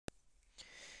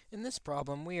In this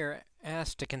problem, we are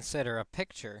asked to consider a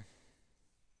picture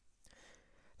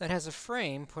that has a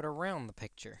frame put around the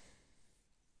picture.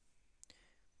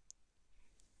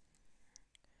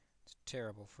 It's a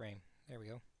terrible frame. There we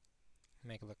go.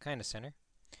 Make it look kind of center.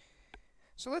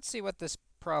 So let's see what this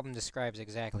problem describes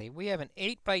exactly. We have an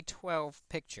 8 by 12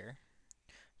 picture.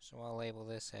 So I'll label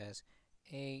this as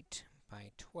 8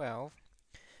 by 12.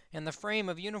 And the frame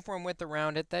of uniform width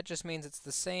around it, that just means it's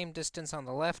the same distance on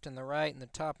the left and the right and the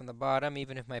top and the bottom,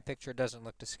 even if my picture doesn't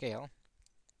look to scale.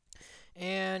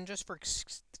 And just for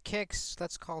kicks,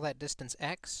 let's call that distance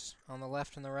x on the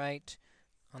left and the right,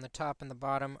 on the top and the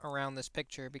bottom around this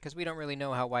picture, because we don't really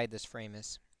know how wide this frame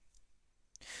is.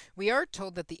 We are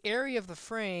told that the area of the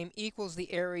frame equals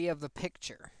the area of the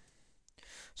picture.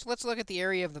 So let's look at the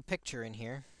area of the picture in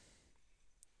here.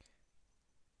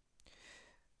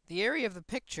 The area of the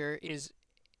picture is,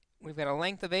 we've got a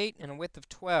length of 8 and a width of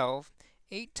 12.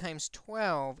 8 times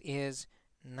 12 is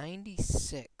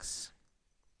 96.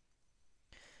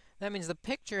 That means the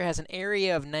picture has an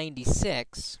area of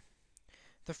 96.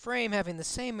 The frame having the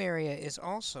same area is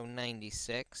also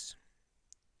 96,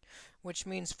 which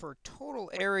means for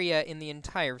total area in the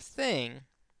entire thing,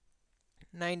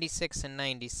 96 and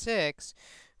 96,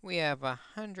 we have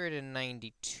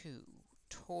 192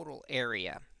 total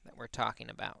area that we're talking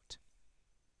about.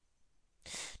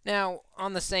 Now,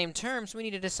 on the same terms, we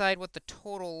need to decide what the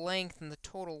total length and the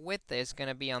total width is going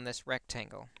to be on this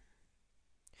rectangle.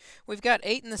 We've got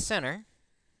 8 in the center,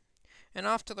 and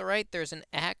off to the right there's an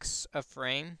x of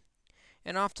frame,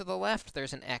 and off to the left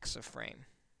there's an x of frame.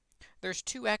 There's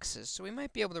two x's, so we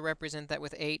might be able to represent that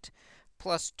with 8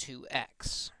 plus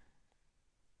 2x.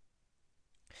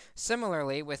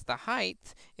 Similarly, with the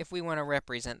height, if we want to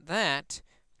represent that,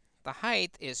 the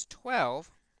height is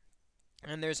 12,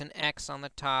 and there's an x on the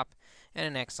top and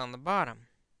an x on the bottom,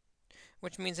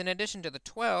 which means in addition to the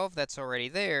 12 that's already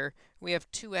there, we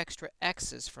have two extra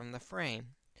x's from the frame,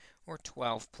 or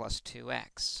 12 plus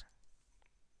 2x.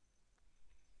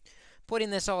 Putting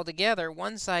this all together,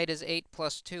 one side is 8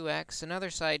 plus 2x,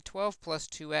 another side 12 plus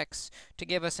 2x, to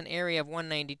give us an area of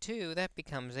 192. That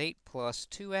becomes 8 plus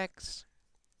 2x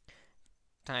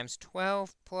times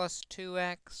 12 plus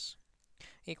 2x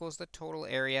equals the total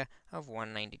area of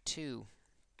 192.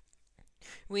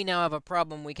 We now have a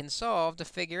problem we can solve to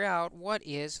figure out what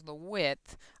is the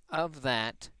width of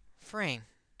that frame.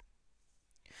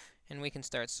 And we can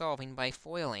start solving by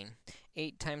FOILing.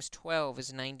 8 times 12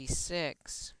 is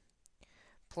 96,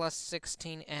 plus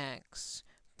 16x,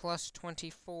 plus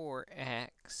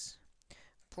 24x,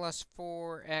 plus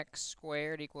 4x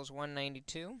squared equals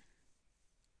 192.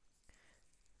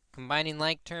 Combining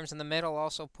like terms in the middle,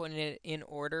 also putting it in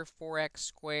order, 4x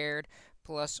squared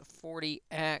plus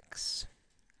 40x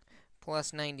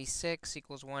plus 96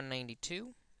 equals 192.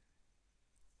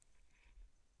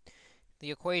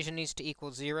 The equation needs to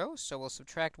equal 0, so we'll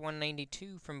subtract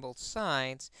 192 from both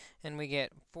sides, and we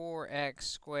get 4x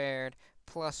squared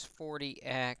plus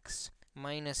 40x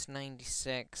minus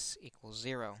 96 equals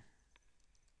 0.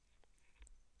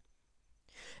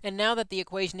 And now that the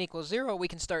equation equals 0, we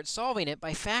can start solving it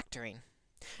by factoring.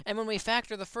 And when we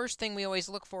factor, the first thing we always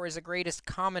look for is the greatest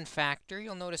common factor.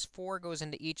 You'll notice 4 goes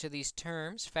into each of these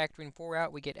terms. Factoring 4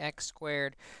 out, we get x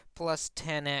squared plus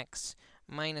 10x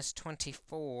minus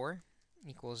 24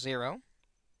 equals 0.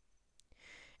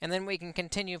 And then we can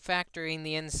continue factoring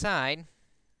the inside.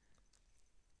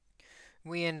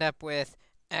 We end up with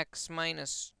x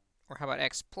minus, or how about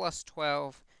x plus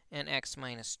 12 and x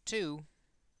minus 2.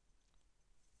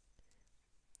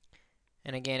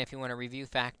 And again, if you want to review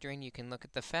factoring, you can look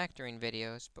at the factoring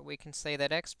videos. But we can say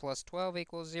that x plus 12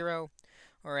 equals 0,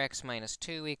 or x minus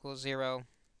 2 equals 0.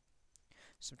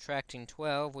 Subtracting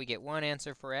 12, we get one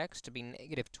answer for x to be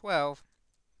negative 12.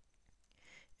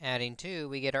 Adding 2,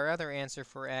 we get our other answer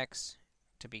for x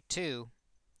to be 2.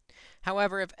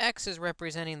 However, if x is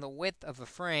representing the width of the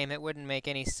frame, it wouldn't make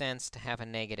any sense to have a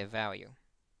negative value.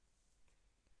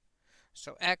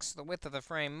 So x, the width of the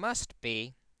frame, must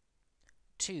be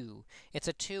 2. It's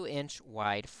a 2-inch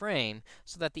wide frame,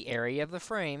 so that the area of the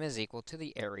frame is equal to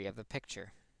the area of the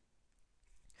picture.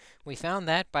 We found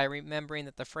that by remembering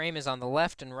that the frame is on the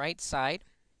left and right side,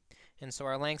 and so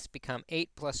our lengths become 8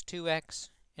 plus 2x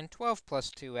and 12 plus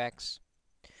 2x,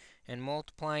 and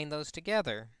multiplying those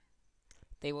together,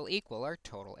 they will equal our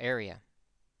total area.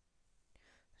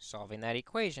 Solving that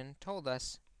equation told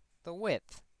us the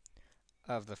width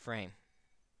of the frame.